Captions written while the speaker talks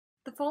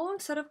The following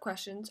set of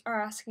questions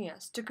are asking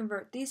us to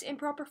convert these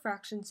improper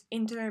fractions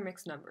into their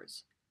mixed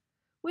numbers.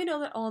 We know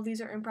that all of these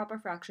are improper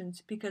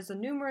fractions because the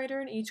numerator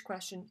in each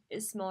question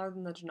is smaller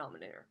than the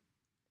denominator.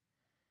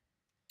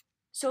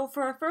 So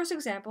for our first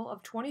example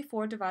of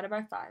 24 divided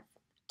by 5,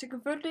 to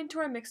convert it into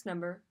our mixed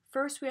number,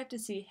 first we have to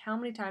see how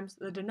many times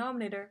the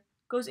denominator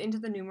goes into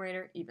the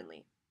numerator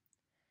evenly.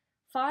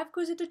 5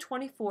 goes into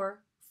 24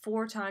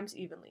 4 times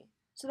evenly,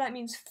 so that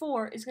means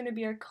 4 is going to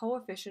be our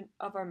coefficient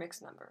of our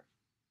mixed number.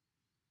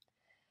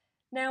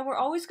 Now we're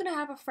always going to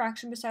have a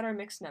fraction beside our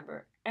mixed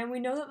number, and we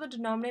know that the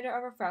denominator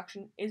of a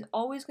fraction is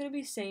always going to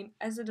be the same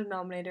as the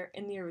denominator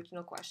in the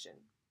original question.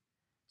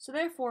 So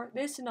therefore,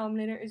 this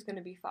denominator is going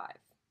to be 5.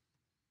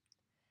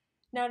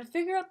 Now to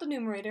figure out the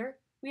numerator,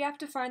 we have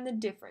to find the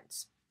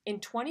difference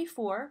in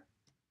 24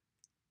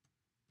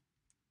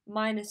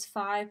 minus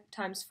 5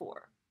 times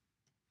 4.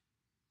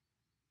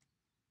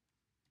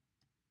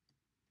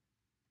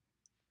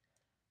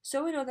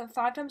 So we know that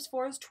 5 times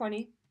 4 is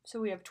 20,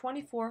 so we have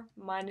 24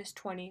 minus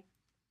 20,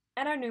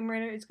 and our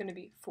numerator is going to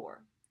be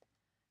 4.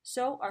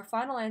 So our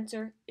final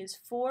answer is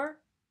 4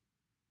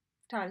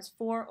 times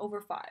 4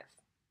 over 5.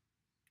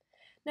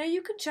 Now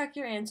you can check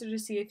your answer to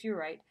see if you're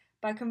right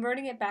by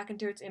converting it back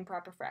into its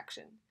improper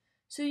fraction.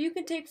 So you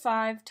can take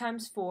 5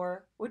 times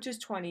 4, which is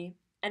 20,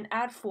 and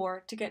add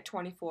 4 to get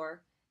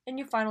 24, and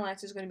your final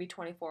answer is going to be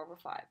 24 over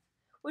 5,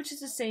 which is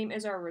the same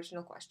as our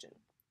original question.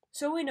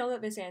 So we know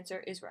that this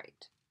answer is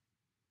right.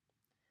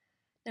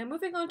 Now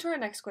moving on to our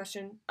next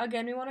question,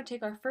 again we want to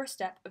take our first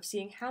step of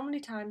seeing how many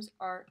times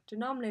our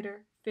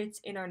denominator fits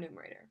in our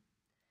numerator.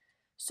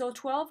 So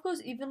 12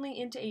 goes evenly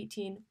into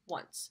 18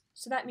 once,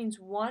 so that means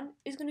 1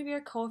 is going to be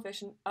our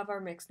coefficient of our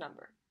mixed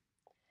number.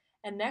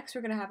 And next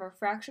we're going to have our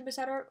fraction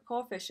beside our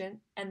coefficient,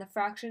 and the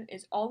fraction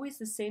is always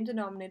the same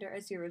denominator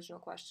as the original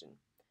question.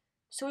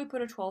 So we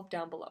put a 12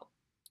 down below.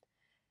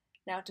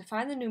 Now to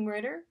find the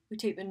numerator, we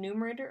take the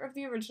numerator of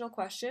the original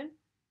question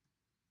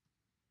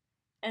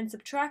and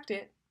subtract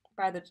it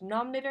by the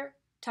denominator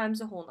times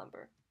the whole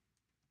number.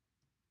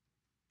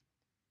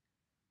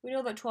 We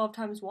know that 12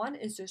 times 1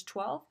 is just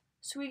 12,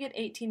 so we get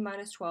 18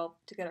 minus 12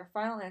 to get our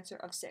final answer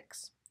of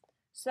 6.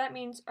 So that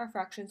means our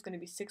fraction is going to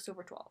be 6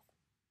 over 12.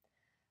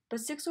 But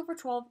 6 over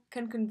 12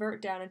 can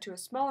convert down into a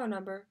smaller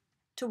number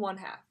to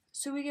 1/2,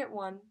 so we get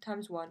 1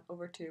 times 1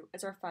 over 2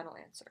 as our final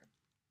answer.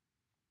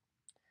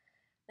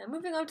 Now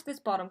moving on to this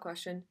bottom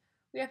question,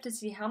 we have to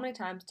see how many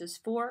times does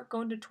 4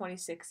 go into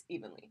 26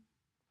 evenly.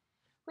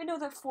 We know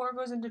that 4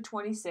 goes into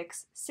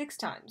 26 6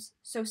 times,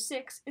 so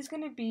 6 is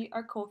going to be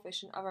our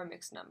coefficient of our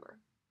mixed number.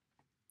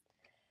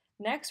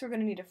 Next, we're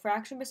going to need a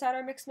fraction beside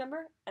our mixed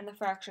number, and the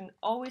fraction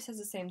always has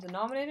the same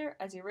denominator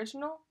as the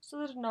original, so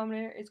the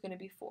denominator is going to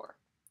be 4.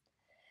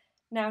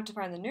 Now to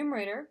find the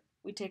numerator,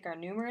 we take our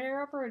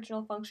numerator of our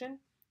original function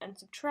and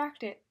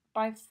subtract it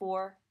by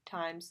 4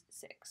 times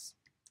 6.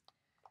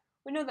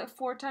 We know that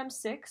 4 times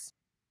 6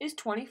 is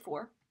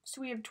 24,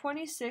 so we have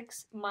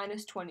 26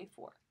 minus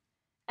 24.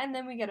 And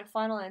then we get a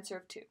final answer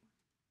of 2.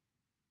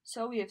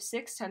 So we have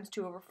 6 times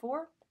 2 over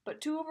 4,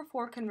 but 2 over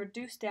 4 can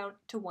reduce down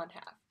to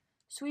 1/2.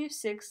 So we have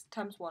 6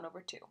 times 1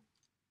 over 2.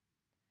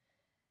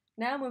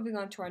 Now moving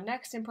on to our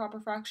next improper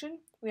fraction,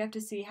 we have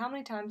to see how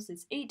many times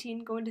does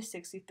 18 go into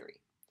 63.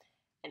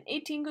 And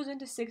 18 goes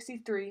into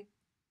 63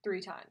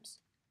 3 times.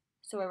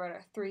 So I write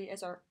our 3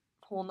 as our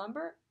whole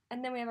number,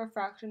 and then we have our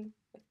fraction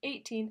with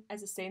 18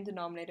 as the same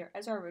denominator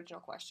as our original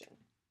question.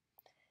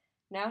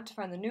 Now to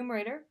find the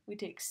numerator, we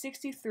take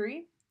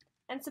 63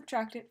 and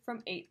subtract it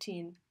from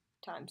 18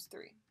 times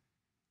 3.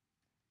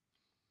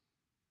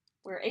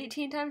 Where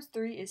 18 times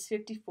 3 is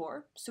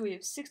 54, so we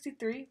have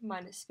 63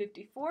 minus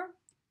 54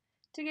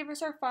 to give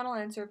us our final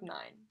answer of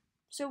 9.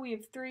 So we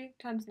have 3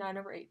 times 9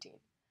 over 18.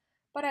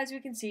 But as we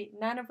can see,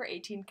 9 over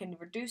 18 can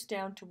reduce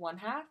down to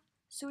 1/2,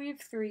 so we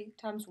have 3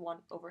 times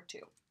 1 over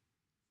 2.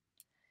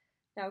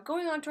 Now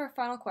going on to our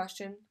final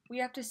question, we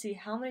have to see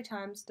how many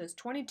times does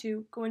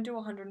 22 go into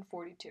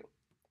 142,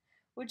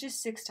 which is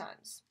 6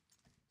 times.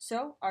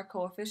 So our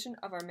coefficient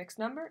of our mixed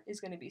number is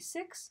going to be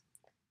 6,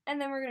 and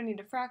then we're going to need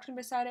a fraction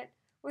beside it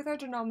with our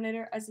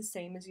denominator as the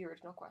same as the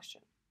original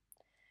question.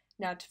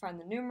 Now to find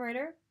the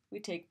numerator, we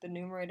take the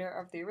numerator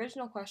of the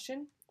original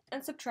question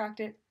and subtract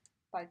it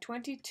by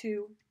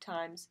 22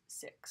 times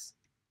 6.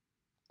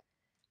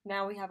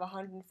 Now we have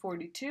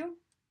 142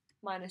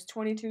 minus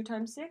 22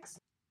 times 6,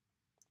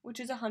 which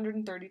is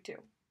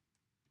 132.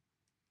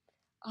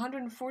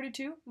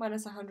 142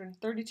 minus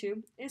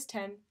 132 is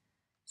 10,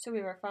 so we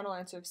have our final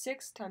answer of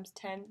 6 times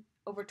 10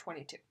 over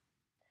 22.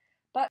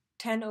 But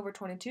 10 over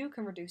 22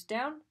 can reduce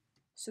down,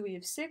 so we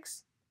have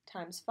 6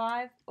 times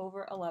 5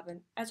 over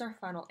 11 as our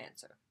final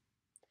answer.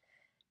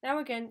 Now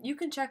again, you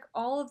can check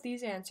all of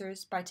these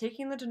answers by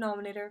taking the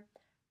denominator,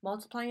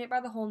 multiplying it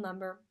by the whole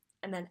number,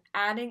 and then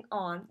adding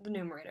on the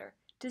numerator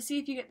to see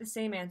if you get the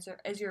same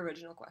answer as your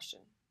original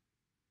question.